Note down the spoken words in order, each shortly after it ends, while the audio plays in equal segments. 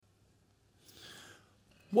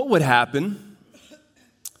What would happen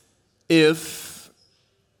if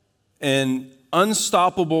an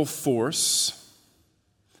unstoppable force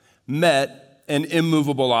met an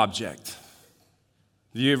immovable object?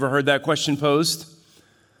 Have you ever heard that question posed?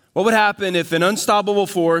 What would happen if an unstoppable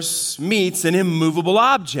force meets an immovable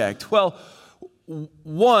object? Well,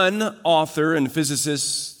 one author and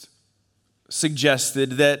physicist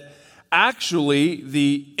suggested that actually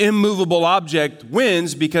the immovable object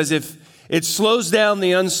wins, because if it slows down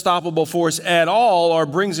the unstoppable force at all or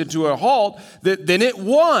brings it to a halt, then it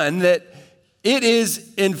won, that it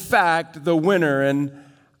is in fact the winner. And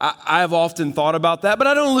I've often thought about that, but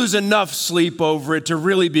I don't lose enough sleep over it to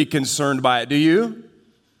really be concerned by it. Do you?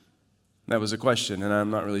 That was a question, and I'm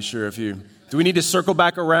not really sure if you... Do we need to circle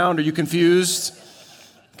back around? Are you confused?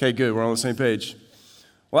 Okay, good. We're on the same page.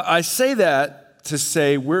 Well, I say that to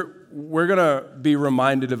say we're going to be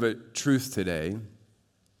reminded of a truth today,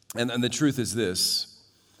 and the truth is this: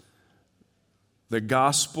 the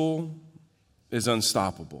gospel is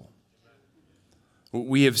unstoppable.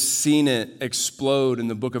 We have seen it explode in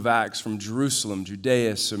the book of Acts from Jerusalem,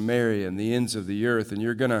 Judea, Samaria, and the ends of the earth, and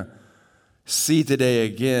you're going to see today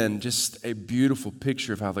again just a beautiful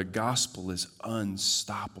picture of how the gospel is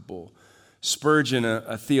unstoppable. Spurgeon,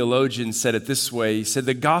 a theologian, said it this way. He said,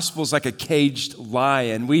 the gospel is like a caged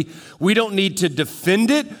lion. We don't need to defend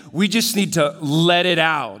it. We just need to let it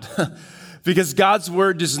out. Because God's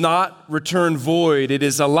word does not return void. It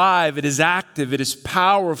is alive. It is active. It is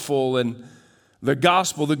powerful. And the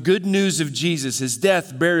gospel, the good news of Jesus, his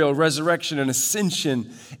death, burial, resurrection, and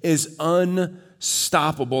ascension is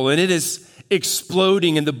unstoppable. And it is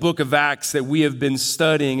exploding in the book of Acts that we have been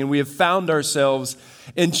studying. And we have found ourselves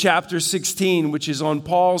in chapter 16, which is on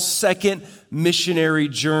Paul's second missionary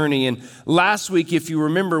journey. And last week, if you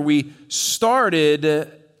remember, we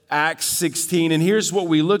started Acts 16. And here's what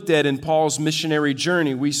we looked at in Paul's missionary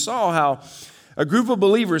journey. We saw how a group of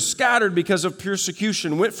believers scattered because of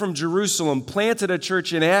persecution went from Jerusalem, planted a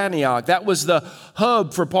church in Antioch. That was the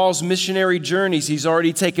hub for Paul's missionary journeys. He's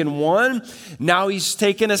already taken one. Now he's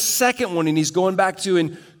taken a second one, and he's going back to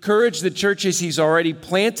encourage the churches he's already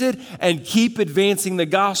planted and keep advancing the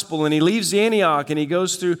gospel. And he leaves Antioch and he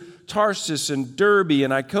goes through Tarsus and Derbe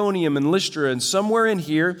and Iconium and Lystra. And somewhere in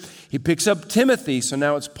here, he picks up Timothy. So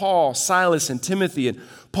now it's Paul, Silas, and Timothy. And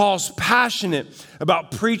Paul's passionate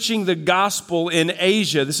about preaching the gospel in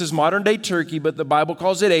Asia. This is modern day Turkey, but the Bible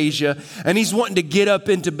calls it Asia. And he's wanting to get up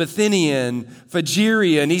into Bithynia and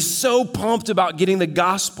Phrygia. And he's so pumped about getting the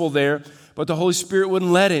gospel there, but the Holy Spirit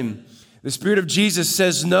wouldn't let him. The Spirit of Jesus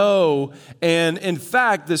says no. And in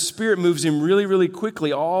fact, the Spirit moves him really, really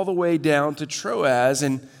quickly all the way down to Troas.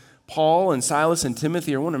 And Paul and Silas and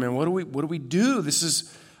Timothy are wondering, man, what do we do? This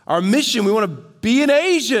is our mission. We want to be in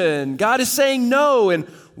Asia. And God is saying no. And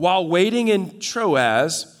while waiting in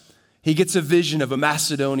Troas, he gets a vision of a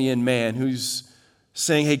Macedonian man who's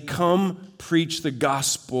saying, hey, come preach the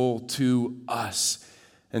gospel to us.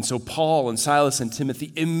 And so Paul and Silas and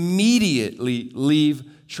Timothy immediately leave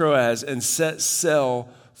Troas and set sail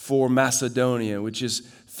for Macedonia, which is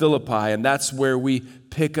Philippi. And that's where we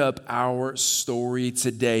pick up our story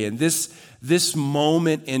today. And this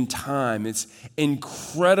moment in time, it's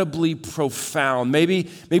incredibly profound. Maybe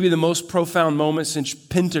the most profound moment since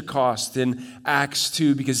Pentecost in Acts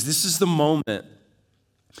 2, because this is the moment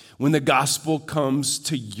when the gospel comes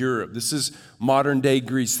to Europe. This is modern day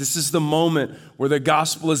Greece. This is the moment where the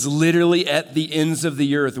gospel is literally at the ends of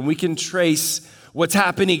the earth. And we can trace what's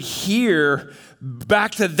happening here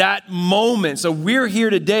back to that moment. So we're here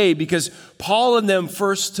today because Paul and them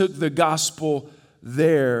first took the gospel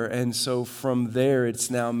there. And so from there,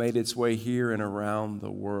 it's now made its way here and around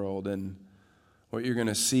the world. And what you're going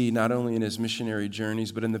to see, not only in his missionary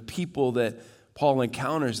journeys, but in the people that Paul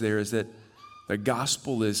encounters there, is that the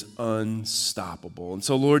gospel is unstoppable. And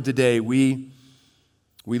so, Lord, today we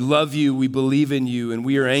love you, we believe in you, and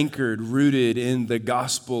we are anchored, rooted in the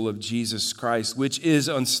gospel of Jesus Christ, which is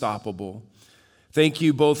unstoppable. Thank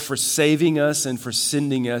you both for saving us and for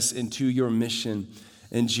sending us into your mission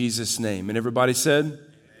in Jesus' name. And everybody said? Amen.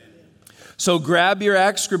 So grab your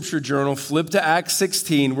Acts Scripture Journal, flip to Acts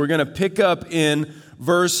 16. We're going to pick up in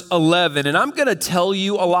verse 11. And I'm going to tell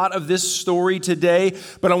you a lot of this story today,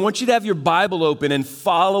 but I want you to have your Bible open and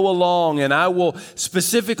follow along. And I will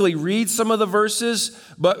specifically read some of the verses,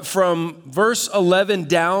 but from verse 11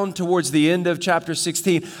 down towards the end of chapter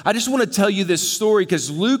 16, I just want to tell you this story because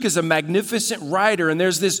Luke is a magnificent writer, and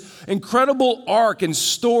there's this incredible arc and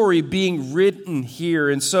story being written here.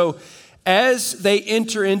 And so as they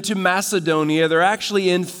enter into Macedonia, they're actually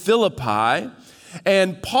in Philippi.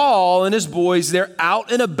 And Paul and his boys, they're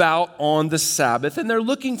out and about on the Sabbath, and they're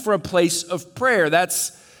looking for a place of prayer.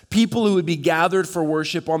 That's people who would be gathered for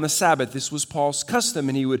worship on the Sabbath. This was Paul's custom,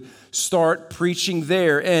 and he would start preaching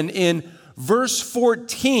there. And in verse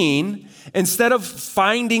 14, instead of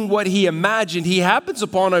finding what he imagined, he happens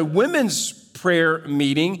upon a women's prayer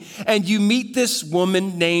meeting, and you meet this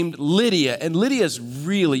woman named Lydia. And Lydia is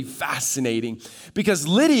really fascinating because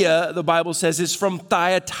Lydia, the Bible says, is from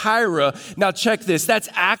Thyatira. Now check this. That's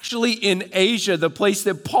actually in Asia, the place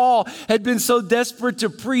that Paul had been so desperate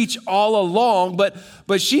to preach all along,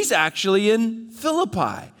 but she's actually in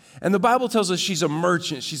Philippi. And the Bible tells us she's a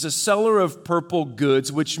merchant. She's a seller of purple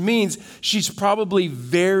goods, which means she's probably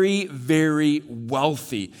very, very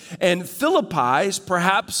wealthy. And Philippi is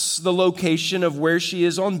perhaps the location of where she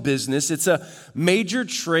is on business. It's a major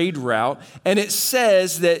trade route. And it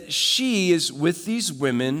says that she is with these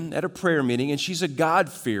women at a prayer meeting, and she's a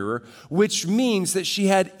God-fearer, which means that she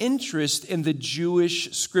had interest in the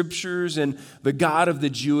Jewish scriptures and the God of the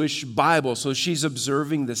Jewish Bible. So she's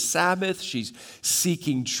observing the Sabbath. She's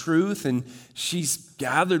seeking truth, and she's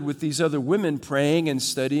gathered with these other women praying and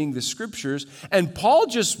studying the scriptures. And Paul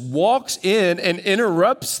just walks in and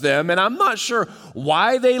interrupts them. And I'm not sure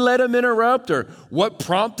why they let him interrupt or what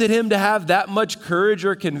prompted him to have that much courage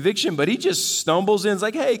or conviction, but he just stumbles in. It's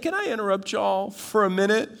like, hey, can I interrupt y'all for a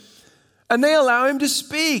minute? And they allow him to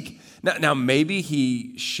speak. Now, maybe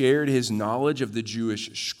he shared his knowledge of the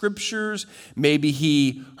Jewish scriptures. Maybe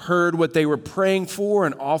he heard what they were praying for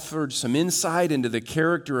and offered some insight into the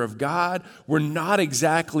character of God. We're not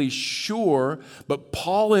exactly sure, but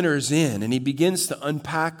Paul enters in and he begins to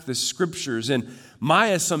unpack the scriptures. And my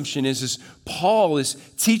assumption is Paul is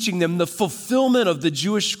teaching them the fulfillment of the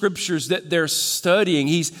Jewish scriptures that they're studying.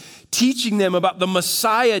 He's teaching them about the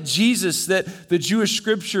Messiah, Jesus, that the Jewish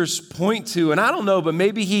scriptures point to. And I don't know, but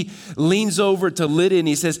maybe he leans over to Lydia and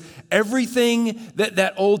he says, everything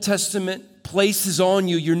that Old Testament places on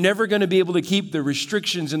you, you're never going to be able to keep the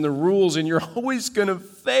restrictions and the rules, and you're always going to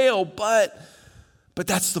fail. But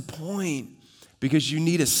that's the point, because you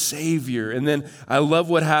need a Savior. And then I love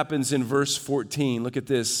what happens in verse 14. Look at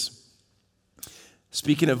this.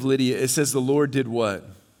 Speaking of Lydia, it says the Lord did what?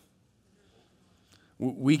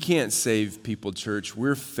 We can't save people, church.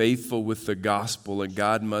 We're faithful with the gospel, and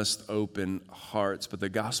God must open hearts, but the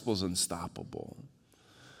gospel's unstoppable.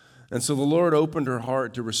 And so the Lord opened her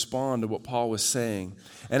heart to respond to what Paul was saying.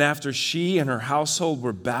 And after she and her household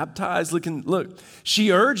were baptized, look,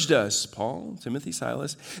 she urged us, Paul, Timothy,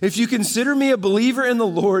 Silas, if you consider me a believer in the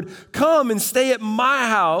Lord, come and stay at my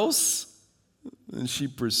house. And she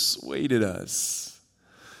persuaded us.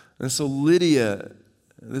 And so Lydia,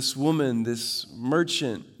 this woman, this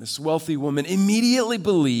merchant, this wealthy woman, immediately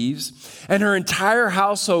believes, and her entire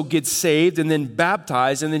household gets saved and then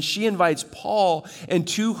baptized, and then she invites Paul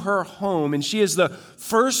into her home, and she is the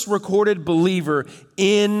first recorded believer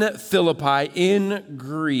in Philippi, in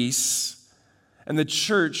Greece, and the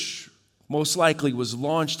church most likely was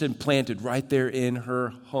launched and planted right there in her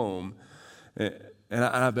home, and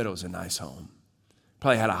I bet it was a nice home.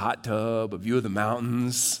 Probably had a hot tub, a view of the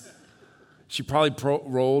mountains. She probably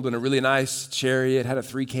rolled in a really nice chariot, had a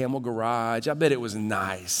 3-camel garage. I bet it was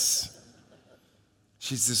nice.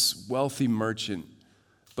 She's this wealthy merchant.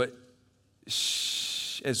 But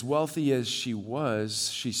as wealthy as she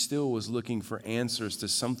was, she still was looking for answers to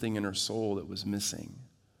something in her soul that was missing.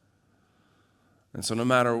 And so no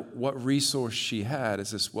matter what resource she had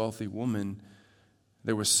as this wealthy woman,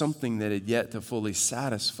 there was something that had yet to fully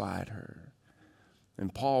satisfy her.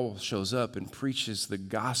 And Paul shows up and preaches the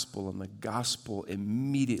gospel, and the gospel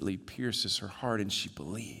immediately pierces her heart, and she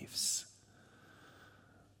believes.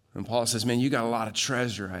 And Paul says, man, you got a lot of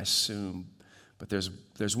treasure, I assume, but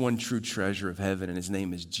there's one true treasure of heaven, and his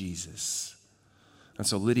name is Jesus. And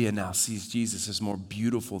so Lydia now sees Jesus as more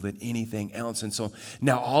beautiful than anything else. And so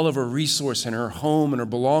now all of her resource and her home and her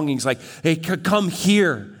belongings, like, hey, come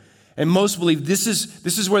here. And most believe this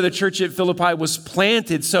is where the church at Philippi was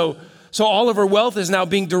planted. So all of her wealth is now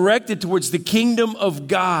being directed towards the kingdom of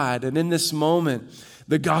God. And in this moment,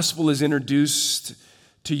 the gospel is introduced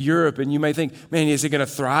to Europe. And you may think, man, is it going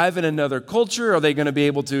to thrive in another culture? Are they going to be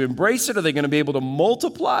able to embrace it? Are they going to be able to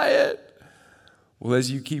multiply it? Well,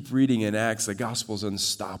 as you keep reading in Acts, the gospel is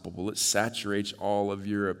unstoppable. It saturates all of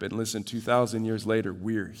Europe. And listen, 2,000 years later,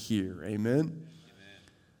 we're here. Amen?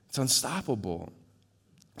 It's unstoppable.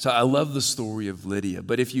 So I love the story of Lydia.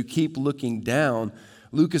 But if you keep looking down,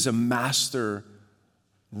 Luke is a master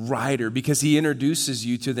writer because he introduces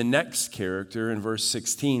you to the next character in verse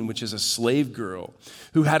 16, which is a slave girl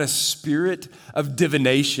who had a spirit of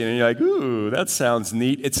divination. And you're like, ooh, that sounds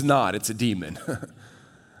neat. It's not. It's a demon.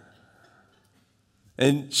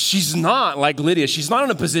 And she's not like Lydia. She's not in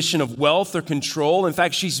a position of wealth or control. In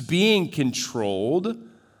fact, she's being controlled.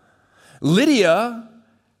 Lydia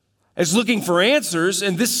is looking for answers,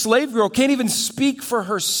 and this slave girl can't even speak for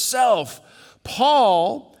herself.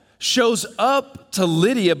 Paul shows up to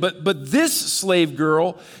Lydia, but this slave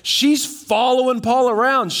girl, she's following Paul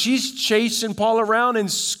around. She's chasing Paul around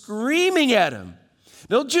and screaming at him.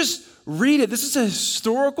 Don't just read it. This is a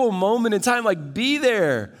historical moment in time. Like, be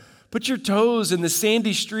there. Put your toes in the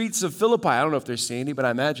sandy streets of Philippi. I don't know if they're sandy, but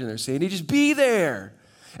I imagine they're sandy. Just be there.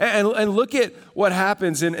 And look at what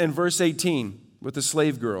happens in verse 18 with the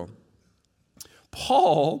slave girl.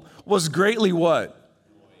 Paul was greatly what?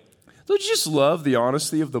 Don't you just love the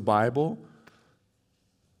honesty of the Bible?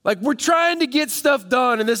 Like, we're trying to get stuff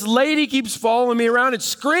done, and this lady keeps following me around and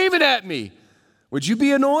screaming at me. Would you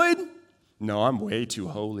be annoyed? No, I'm way too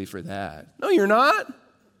holy for that. No, you're not.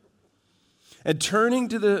 And turning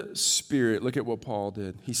to the Spirit, look at what Paul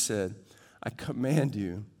did. He said, I command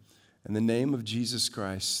you in the name of Jesus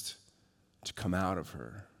Christ to come out of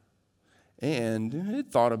her. And he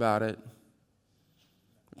thought about it,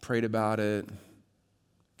 prayed about it,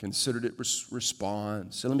 considered it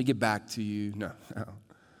response. So let me get back to you. No.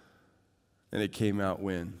 And it came out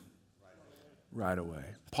when? Right away.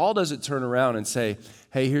 Paul doesn't turn around and say,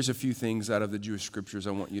 hey, here's a few things out of the Jewish scriptures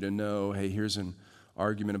I want you to know. Hey, here's an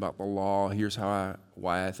argument about the law. Here's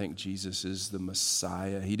why I think Jesus is the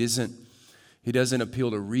Messiah. He doesn't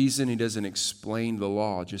appeal to reason. He doesn't explain the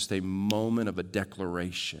law. Just a moment of a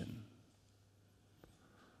declaration.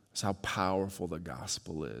 That's how powerful the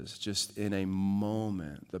gospel is. Just in a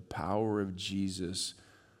moment, the power of Jesus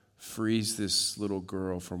frees this little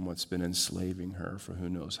girl from what's been enslaving her for who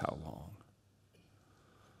knows how long.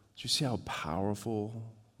 Do you see how powerful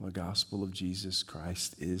the gospel of Jesus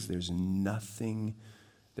Christ is? There's nothing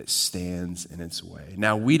that stands in its way.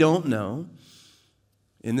 Now, we don't know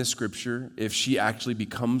in the scripture if she actually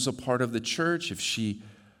becomes a part of the church, if she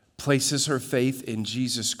places her faith in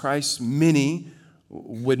Jesus Christ. Many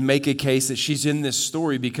would make a case that she's in this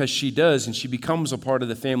story because she does, and she becomes a part of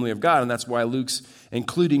the family of God, and that's why Luke's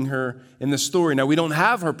including her in the story. Now, we don't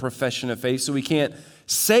have her profession of faith, so we can't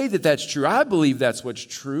say that that's true. I believe that's what's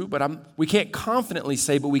true, but we can't confidently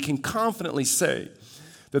say, but we can confidently say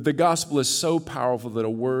that the gospel is so powerful that a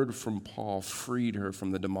word from Paul freed her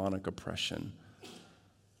from the demonic oppression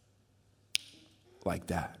like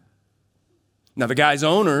that. Now, the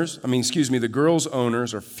girl's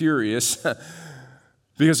owners are furious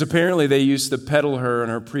because apparently they used to peddle her in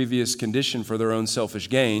her previous condition for their own selfish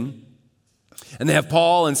gain. And they have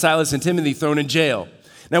Paul and Silas and Timothy thrown in jail.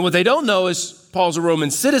 Now, what they don't know is Paul's a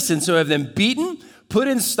Roman citizen, so have them beaten, put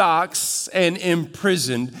in stocks, and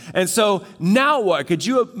imprisoned. And so now what? Could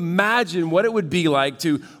you imagine what it would be like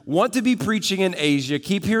to want to be preaching in Asia,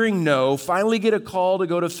 keep hearing no, finally get a call to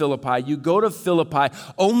go to Philippi. You go to Philippi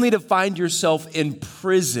only to find yourself in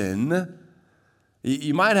prison.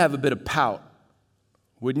 You might have a bit of pout,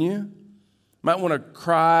 wouldn't you? Might want to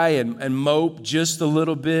cry and mope just a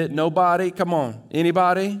little bit. Nobody? Come on.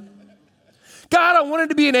 Anybody? God, I wanted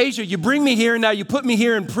to be in Asia. You bring me here, and now you put me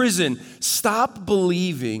here in prison. Stop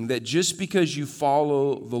believing that just because you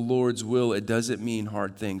follow the Lord's will, it doesn't mean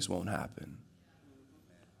hard things won't happen.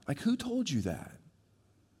 Like, who told you that?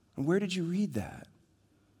 And where did you read that?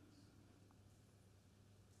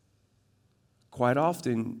 Quite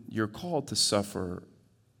often, you're called to suffer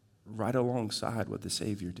right alongside what the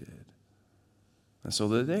Savior did. And so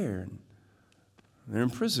they're there, and they're in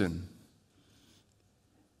prison.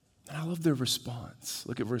 And I love their response.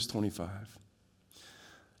 Look at verse 25.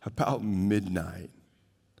 About midnight.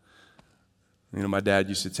 You know, my dad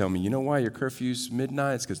used to tell me, you know why your curfew's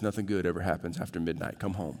midnight? It's because nothing good ever happens after midnight.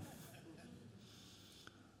 Come home.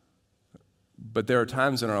 But there are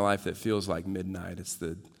times in our life that feels like midnight. It's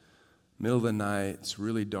the middle of the night. It's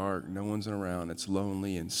really dark. No one's around. It's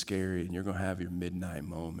lonely and scary. And you're going to have your midnight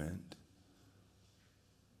moment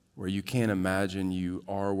where you can't imagine you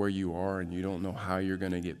are where you are and you don't know how you're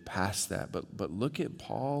going to get past that. But look at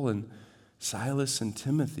Paul and Silas and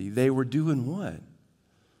Timothy. They were doing what?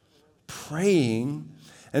 Praying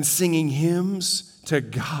and singing hymns to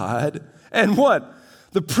God. And what?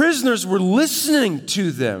 The prisoners were listening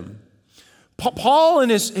to them. Paul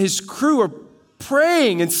and his crew are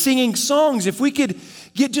praying and singing songs. If we could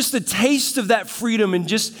get just a taste of that freedom and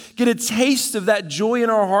just get a taste of that joy in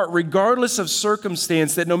our heart, regardless of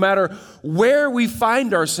circumstance, that no matter where we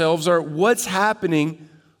find ourselves or what's happening,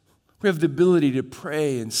 we have the ability to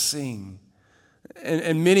pray and sing.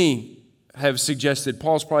 And many have suggested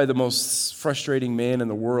Paul's probably the most frustrating man in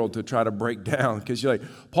the world to try to break down, because you're like,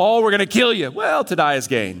 Paul, we're going to kill you. Well, to die is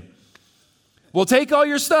gain. We'll take all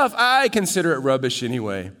your stuff. I consider it rubbish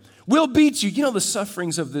anyway. We'll beat you. You know, the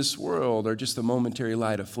sufferings of this world are just a momentary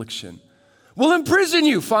light affliction. We'll imprison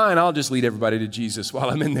you. Fine, I'll just lead everybody to Jesus while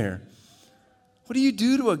I'm in there. What do you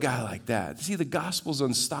do to a guy like that? See, the gospel's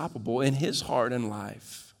unstoppable in his heart and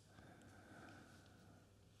life.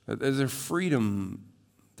 There's a freedom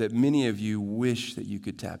that many of you wish that you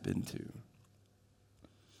could tap into.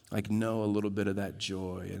 Like know a little bit of that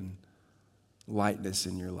joy and lightness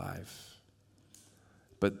in your life.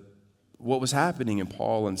 But what was happening in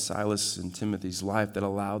Paul and Silas and Timothy's life that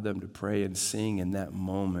allowed them to pray and sing in that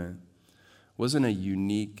moment wasn't a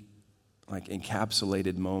unique, like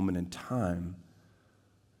encapsulated moment in time.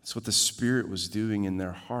 It's what the Spirit was doing in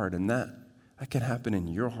their heart. And that can happen in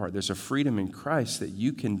your heart. There's a freedom in Christ that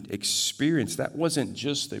you can experience. That wasn't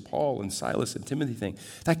just a Paul and Silas and Timothy thing.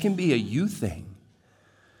 That can be a you thing.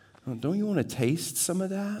 Don't you want to taste some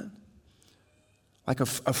of that? Like a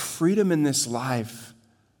freedom in this life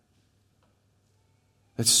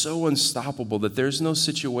that's so unstoppable that there's no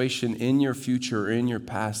situation in your future or in your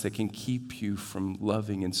past that can keep you from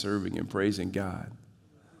loving and serving and praising God.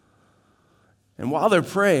 And while they're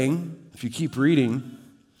praying, if you keep reading,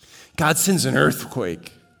 God sends an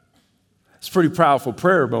earthquake. It's a pretty powerful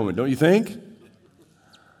prayer moment, don't you think?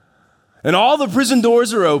 And all the prison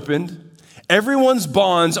doors are opened. Everyone's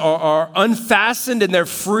bonds are unfastened and they're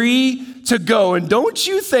free to go. And don't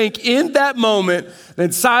you think in that moment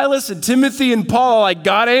that Silas and Timothy and Paul, like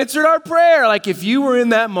God answered our prayer. Like if you were in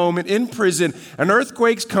that moment in prison, an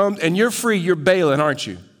earthquake's come and you're free, you're bailing, aren't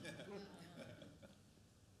you?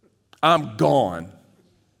 I'm gone.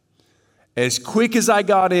 As quick as I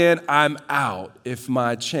got in, I'm out if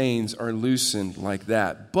my chains are loosened like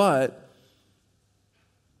that. But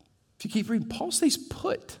if you keep reading, Paul stays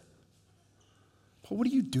put. Paul, what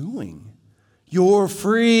are you doing? You're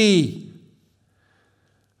free.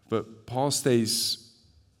 But Paul stays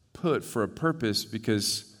put for a purpose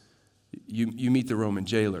because you meet the Roman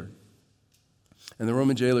jailer. And the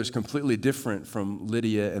Roman jailer is completely different from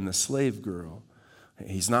Lydia and the slave girl.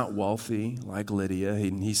 He's not wealthy like Lydia.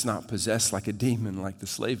 He's not possessed like a demon like the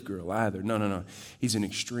slave girl either. No. He's an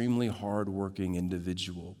extremely hardworking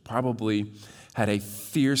individual. Probably had a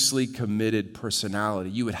fiercely committed personality.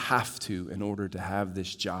 You would have to in order to have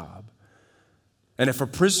this job. And if a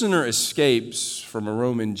prisoner escapes from a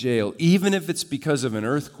Roman jail, even if it's because of an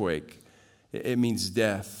earthquake, it means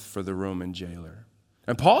death for the Roman jailer.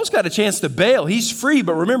 And Paul's got a chance to bail. He's free,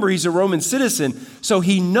 but remember, he's a Roman citizen, so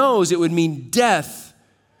he knows it would mean death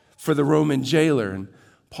for the Roman jailer. And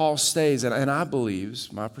Paul stays, and I believe,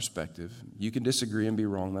 it's my perspective, you can disagree and be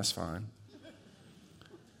wrong, that's fine.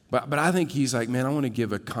 But I think he's like, man, I want to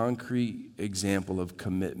give a concrete example of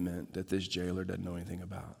commitment that this jailer doesn't know anything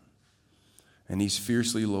about. And he's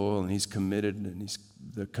fiercely loyal, and he's committed, and he's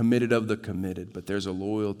the committed of the committed. But there's a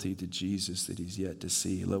loyalty to Jesus that he's yet to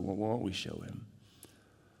see. Why don't we show him?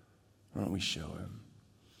 Why don't we show him?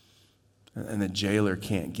 And the jailer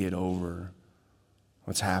can't get over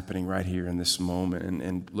what's happening right here in this moment.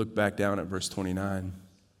 And look back down at verse 29.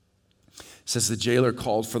 It says the jailer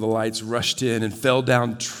called for the lights, rushed in, and fell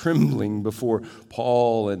down trembling before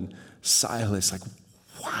Paul and Silas. Like,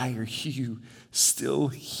 why are you still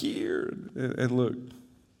here? And look.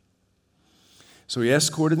 So he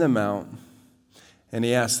escorted them out, and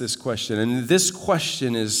he asked this question. And this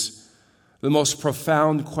question is the most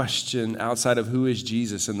profound question outside of who is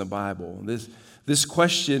Jesus in the Bible. This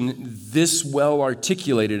question, this well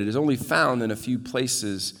articulated, is only found in a few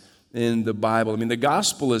places in the Bible. I mean, the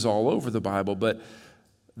gospel is all over the Bible, but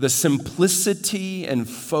the simplicity and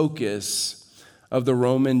focus of the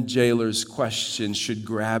Roman jailer's question should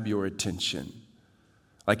grab your attention.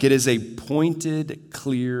 Like it is a pointed,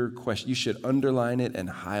 clear question. You should underline it and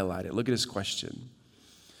highlight it. Look at his question.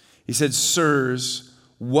 He said, "Sirs,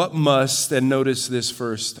 what must," and notice this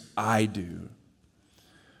first, "I do?"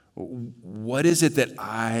 What is it that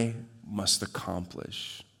I must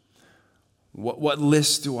accomplish? What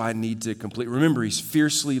list do I need to complete? Remember, he's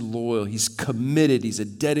fiercely loyal. He's committed. He's a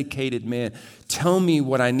dedicated man. Tell me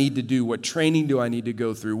what I need to do. What training do I need to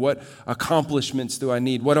go through? What accomplishments do I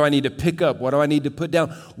need? What do I need to pick up? What do I need to put down?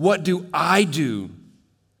 What do I do?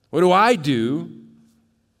 What do I do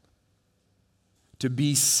to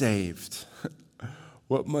be saved?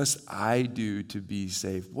 What must I do to be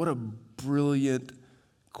saved? What a brilliant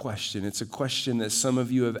question. It's a question that some of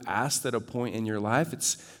you have asked at a point in your life.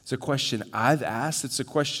 It's a question I've asked. It's a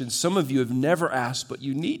question some of you have never asked, but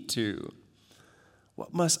you need to.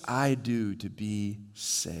 What must I do to be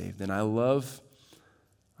saved? And I love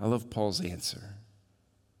Paul's answer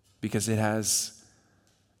because it has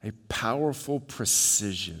a powerful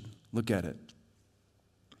precision. Look at it.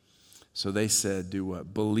 So they said, do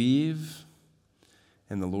what? Believe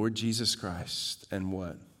in the Lord Jesus Christ, and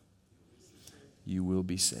what? You will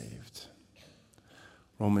be saved.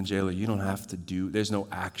 Roman jailer, you don't have to there's no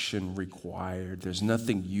action required. There's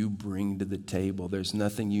nothing you bring to the table. There's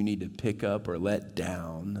nothing you need to pick up or let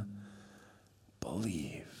down.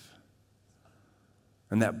 Believe.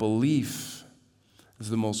 And that belief is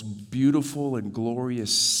the most beautiful and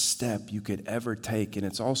glorious step you could ever take. And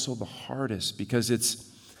it's also the hardest because it's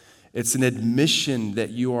an admission that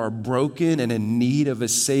you are broken and in need of a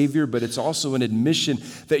Savior, but it's also an admission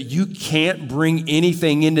that you can't bring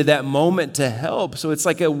anything into that moment to help. So it's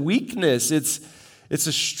like a weakness. It's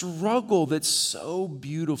a struggle that's so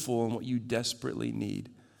beautiful and what you desperately need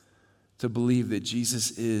to believe that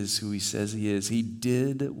Jesus is who he says he is. He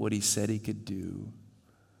did what he said he could do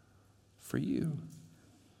for you.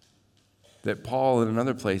 That Paul in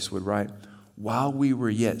another place would write, while we were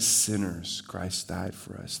yet sinners, Christ died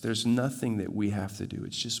for us. There's nothing that we have to do.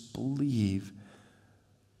 It's just believe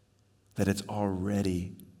that it's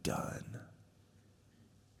already done.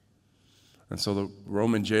 And so the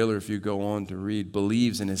Roman jailer, if you go on to read,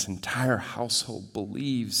 believes, and his entire household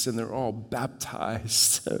believes, and they're all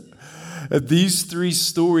baptized. These three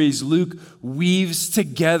stories Luke weaves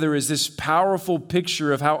together as this powerful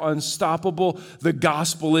picture of how unstoppable the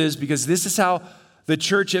gospel is, because this is how the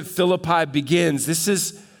church at Philippi begins. This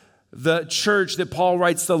is the church that Paul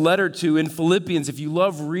writes the letter to in Philippians. If you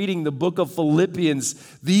love reading the book of Philippians,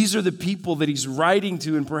 these are the people that he's writing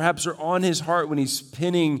to and perhaps are on his heart when he's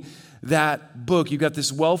penning that book. You've got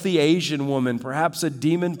this wealthy Asian woman, perhaps a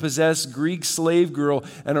demon-possessed Greek slave girl,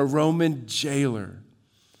 and a Roman jailer.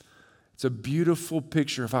 It's a beautiful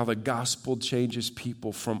picture of how the gospel changes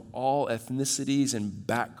people from all ethnicities and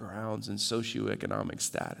backgrounds and socioeconomic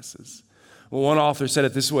statuses. Well, one author said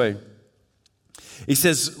it this way. He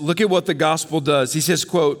says, look at what the gospel does. He says,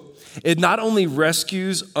 quote, it not only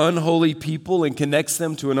rescues unholy people and connects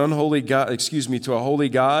them to to a holy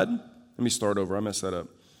God. Let me start over. I messed that up.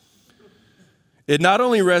 It not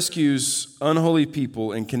only rescues unholy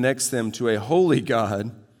people and connects them to a holy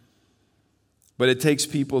God, but it takes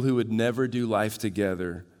people who would never do life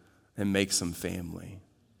together and makes them family.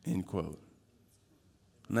 End quote.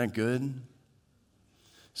 Isn't that good?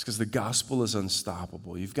 It's because the gospel is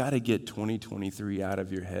unstoppable. You've got to get 2023 out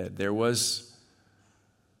of your head. There was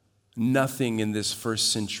nothing in this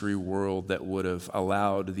first century world that would have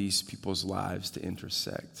allowed these people's lives to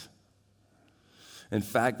intersect. In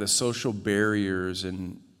fact, the social barriers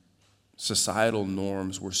and societal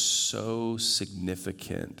norms were so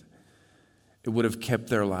significant, it would have kept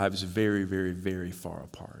their lives very, very, very far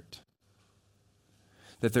apart.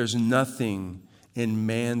 That there's nothing in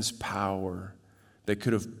man's power that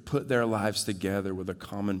could have put their lives together with a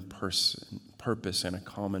common purpose and a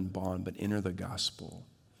common bond, but enter the gospel.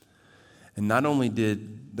 And not only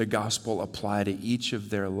did the gospel apply to each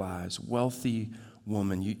of their lives, wealthy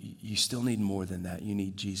woman, you still need more than that. You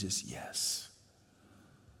need Jesus, yes.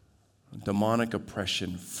 Demonic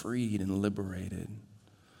oppression, freed and liberated.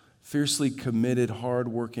 Fiercely committed,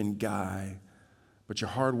 hard-working guy, but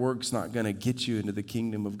your hard work's not going to get you into the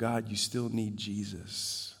kingdom of God. You still need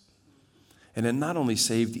Jesus. And it not only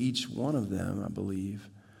saved each one of them, I believe,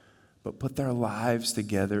 but put their lives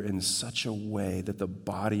together in such a way that the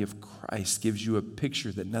body of Christ gives you a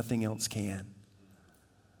picture that nothing else can.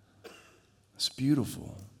 It's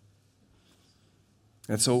beautiful.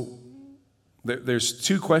 And so there's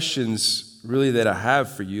two questions really that I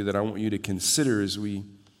have for you that I want you to consider as we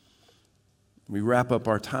wrap up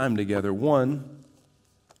our time together. One,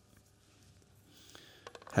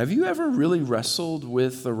 have you ever really wrestled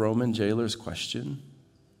with the Roman jailer's question?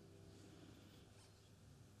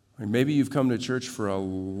 Or maybe you've come to church for a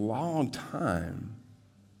long time,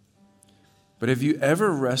 but have you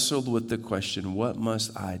ever wrestled with the question, what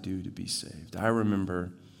must I do to be saved? I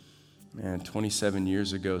remember, 27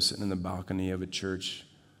 years ago, sitting in the balcony of a church,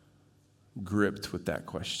 gripped with that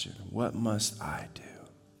question. What must I do?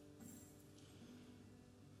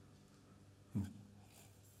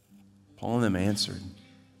 Paul and them answered,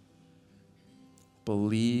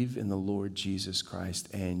 believe in the Lord Jesus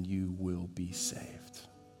Christ and you will be saved.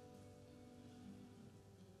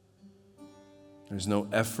 There's no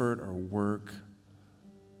effort or work,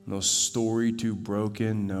 no story too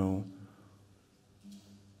broken, no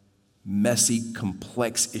messy,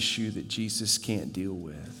 complex issue that Jesus can't deal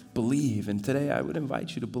with. Believe. And today I would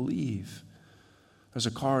invite you to believe. There's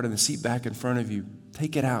a card in the seat back in front of you.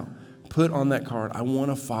 Take it out. Put on that card, I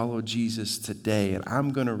want to follow Jesus today, and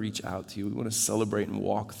I'm going to reach out to you. We want to celebrate and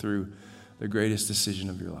walk through the greatest decision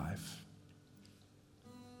of your life.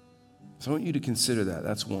 So I want you to consider that.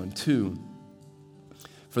 That's one. Two,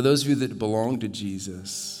 For those of you that belong to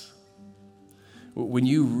Jesus, when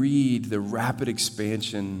you read the rapid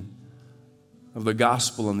expansion of the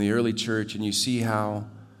gospel in the early church and you see how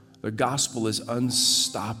the gospel is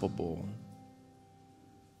unstoppable,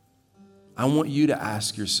 I want you to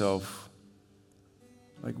ask yourself,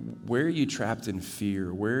 like, where are you trapped in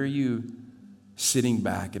fear? Where are you sitting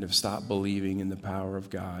back and have stopped believing in the power of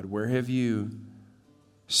God? Where have you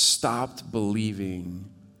stopped believing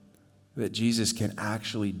that Jesus can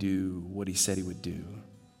actually do what he said he would do?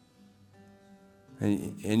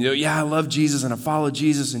 And you know, yeah, I love Jesus and I follow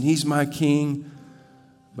Jesus and he's my king,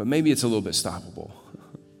 but maybe it's a little bit stoppable.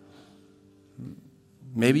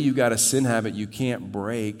 Maybe you've got a sin habit you can't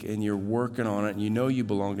break and you're working on it and you know you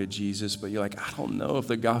belong to Jesus, but you're like, I don't know if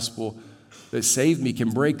the gospel that saved me can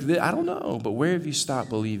break this. I don't know. But where have you stopped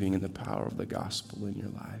believing in the power of the gospel in your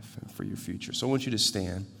life and for your future? So I want you to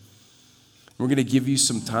stand. We're going to give you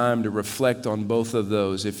some time to reflect on both of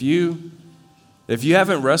those. If you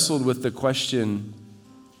haven't wrestled with the question,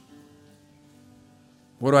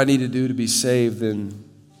 what do I need to do to be saved? Then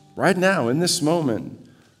right now, in this moment,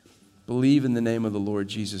 believe in the name of the Lord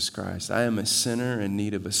Jesus Christ. I am a sinner in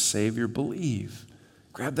need of a Savior. Believe.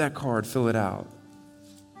 Grab that card, fill it out.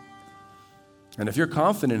 And if you're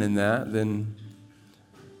confident in that, then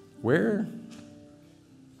where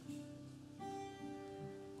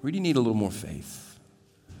do you need a little more faith?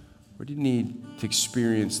 Where do you need to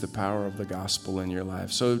experience the power of the gospel in your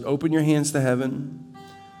life? So open your hands to heaven.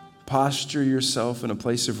 Posture yourself in a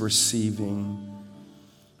place of receiving.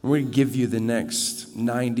 We're going to give you the next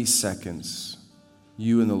 90 seconds,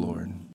 you and the Lord.